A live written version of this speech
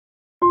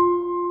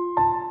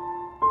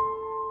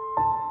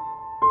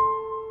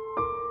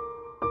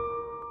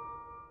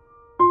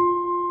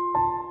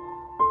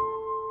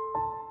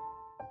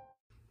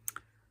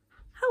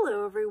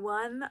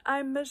everyone,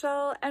 I'm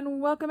Michelle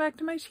and welcome back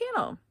to my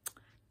channel.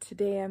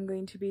 Today I'm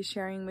going to be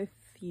sharing with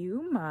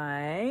you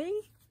my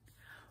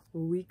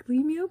weekly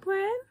meal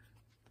plan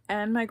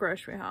and my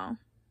grocery haul.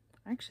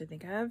 I actually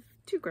think I have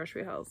 2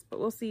 grocery hauls, but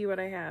we'll see what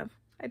I have.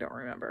 I don't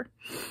remember.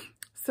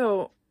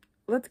 So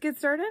let's get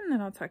started and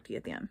then I'll talk to you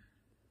at the end.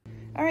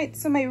 Alright,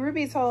 so my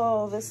Ruby's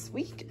haul this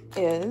week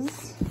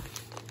is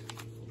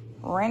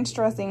ranch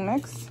dressing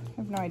mix.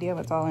 I have no idea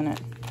what's all in it.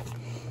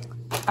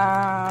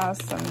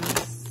 Some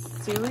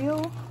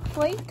cereal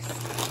flakes.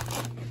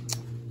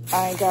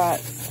 I got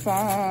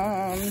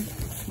some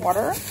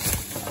water,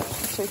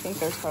 which I think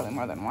there's probably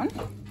more than one.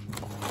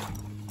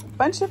 A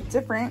bunch of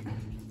different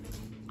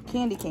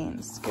candy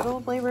canes,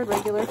 Skittle flavored,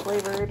 regular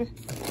flavored,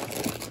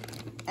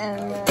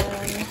 and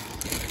then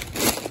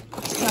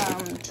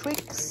some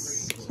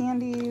Twix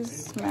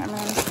candies,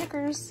 Madman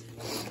Snickers,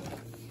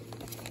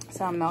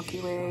 some Milky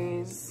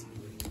Ways,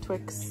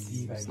 Twix,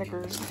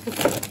 Snickers,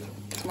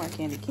 some more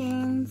candy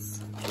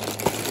canes,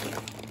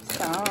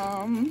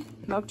 some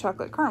milk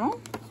chocolate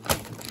caramel,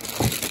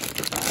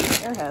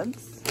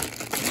 Airheads,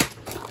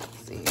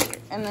 let's see,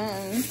 and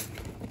then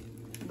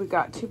we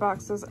got 2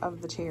 boxes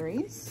of the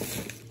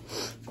cherries.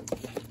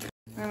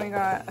 Then we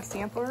got a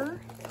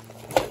sampler,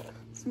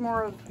 some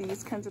more of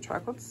these kinds of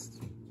chocolates.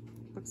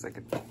 Looks like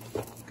a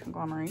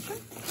conglomeration.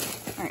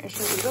 All right, I'll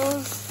show you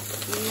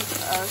those.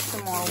 These are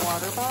some more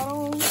water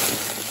bottles.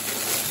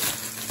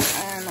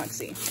 And let's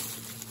see,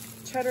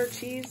 cheddar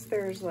cheese,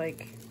 there's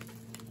like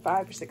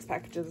 5 or 6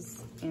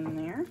 packages in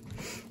there.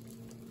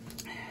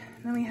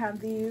 Then we have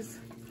these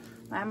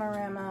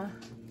Lamarama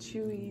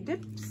chewy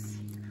dips,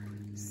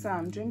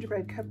 some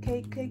gingerbread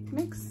cupcake cake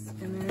mix,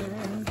 and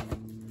then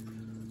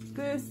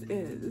this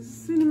is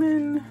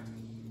cinnamon,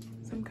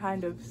 some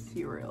kind of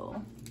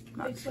cereal.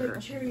 Not it's sure. Like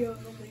Cheerios.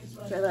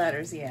 The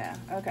letters, yeah.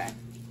 Okay.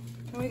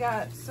 And we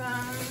got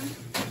some.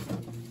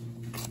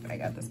 I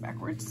got this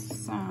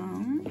backwards.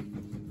 Some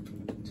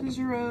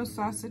Tizero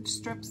sausage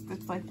strips.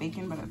 That's like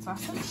bacon, but it's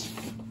sausage.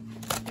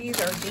 These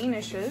are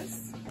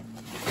Danishes.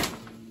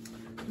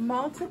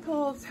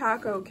 Multiple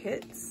taco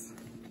kits.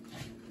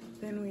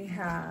 Then we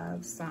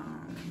have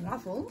some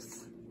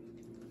waffles.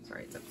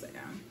 Sorry, it's upside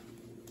down.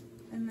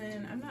 And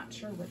then I'm not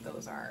sure what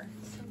those are.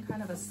 Some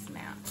kind of a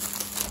snack.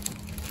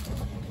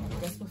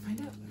 I guess we'll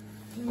find out.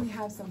 And then we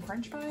have some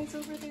french fries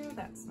over there.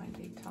 That's my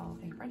big tall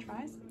thing, french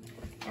fries.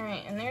 All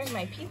right, and there's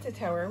my pizza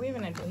tower. We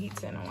haven't had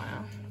pizza in a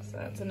while, so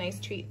that's a nice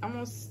treat.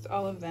 Almost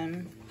all of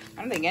them,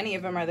 I don't think any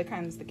of them are the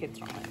kinds the kids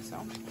don't like,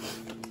 so.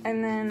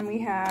 And then we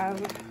have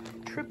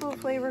triple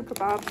flavor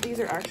kebabs. These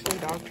are actually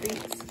dog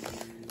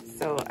treats,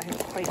 so I have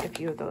quite a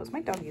few of those.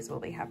 My doggies will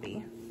be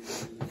happy.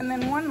 And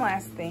then one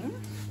last thing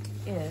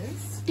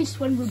is This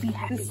one will be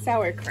happy. the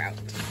sauerkraut.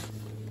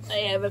 I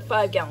have a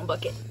 5-gallon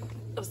bucket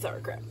of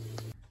sauerkraut.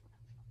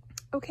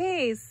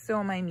 Okay,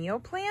 so my meal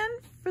plan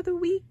for the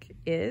week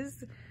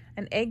is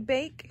an egg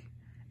bake,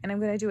 and I'm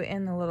gonna do it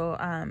in the little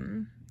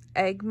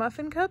egg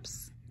muffin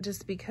cups,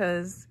 just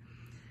because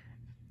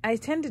I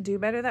tend to do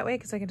better that way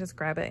because I can just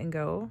grab it and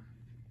go.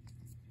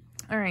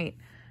 All right,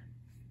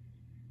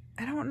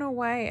 I don't know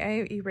why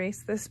I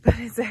erased this, but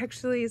it's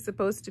actually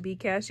supposed to be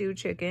cashew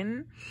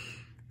chicken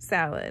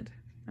salad.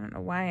 I don't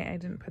know why I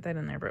didn't put that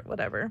in there, but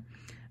whatever.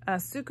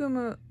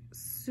 Sukuma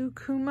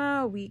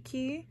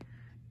wiki.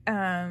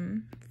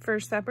 For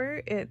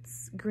supper,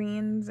 it's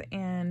greens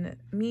and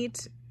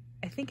meat.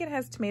 I think it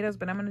has tomatoes,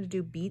 but I'm going to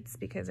do beets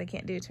because I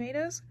can't do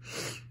tomatoes.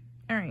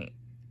 All right.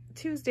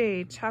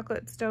 Tuesday,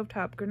 chocolate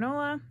stovetop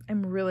granola.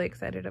 I'm really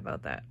excited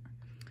about that.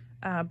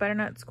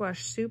 Butternut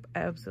squash soup. I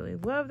absolutely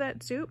love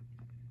that soup.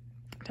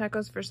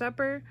 Tacos for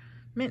supper.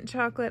 Mint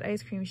chocolate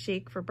ice cream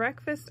shake for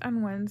breakfast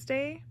on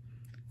Wednesday.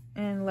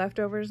 And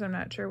leftovers, I'm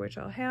not sure which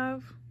I'll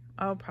have.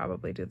 I'll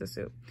probably do the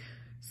soup.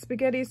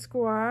 Spaghetti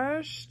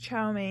squash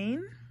chow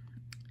mein.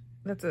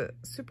 That's a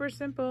super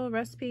simple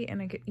recipe,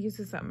 and it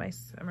uses up my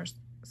summer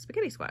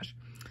spaghetti squash.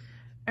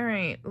 All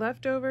right,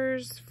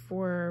 leftovers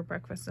for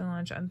breakfast and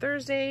lunch on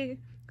Thursday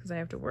because I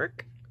have to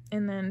work.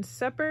 And then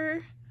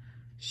supper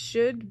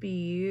should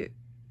be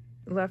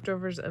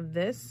leftovers of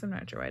this. I'm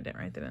not sure why I didn't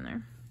write that in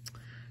there.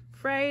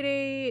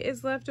 Friday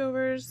is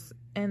leftovers,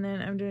 and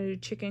then I'm going to do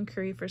chicken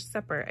curry for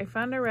supper. I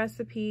found a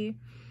recipe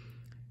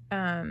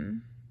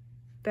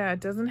that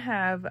doesn't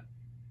have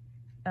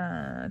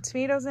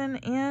tomatoes in,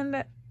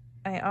 and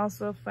I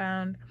also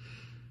found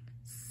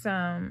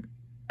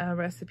a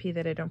recipe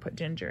that I don't put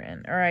ginger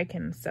in, or I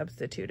can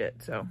substitute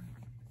it, so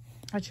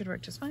that should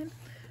work just fine.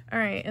 All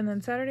right, and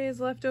then Saturday is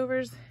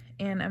leftovers,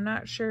 and I'm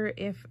not sure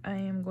if I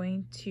am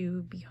going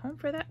to be home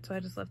for that, so I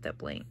just left that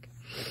blank.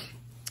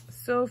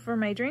 So for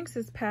my drinks,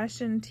 it's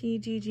Passion Tea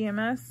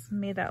GGMS.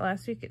 Made that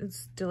last week.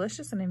 It's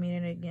delicious, and I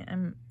made it again.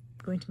 I'm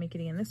going to make it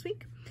again this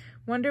week.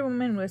 Wonder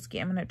Woman whiskey.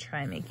 I'm going to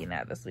try making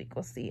that this week.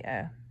 We'll see.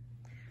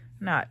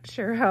 Not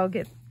sure how I'll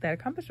get that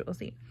accomplished, but we'll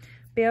see.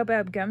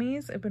 Baobab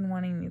gummies. I've been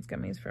wanting these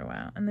gummies for a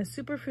while. And the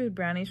superfood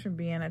brownies from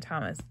Brianna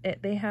Thomas.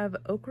 They have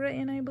okra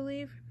in, I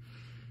believe.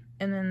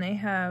 And then they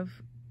have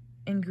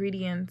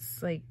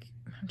ingredients like,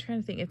 I'm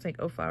trying to think, it's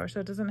like oat flour, so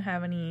it doesn't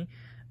have any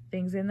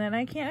things in that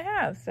I can't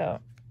have. So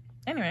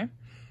anyway,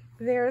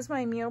 there's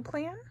my meal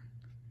plan,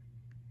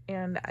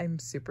 and I'm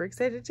super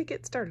excited to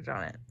get started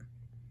on it.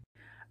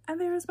 And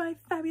there's my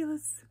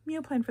fabulous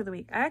meal plan for the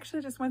week. I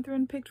actually just went through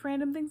and picked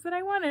random things that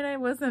I wanted. I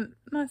wasn't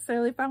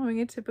necessarily following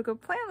a typical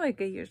plan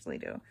like I usually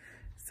do.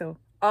 So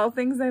all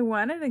things I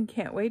wanted and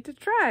can't wait to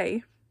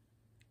try.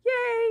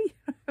 Yay!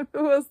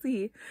 We'll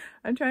see.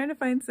 I'm trying to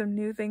find some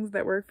new things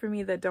that work for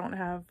me that don't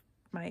have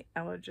my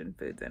allergen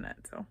foods in it.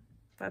 So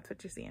that's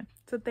what you're seeing.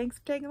 So thanks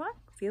for taking along.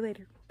 See you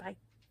later. Bye.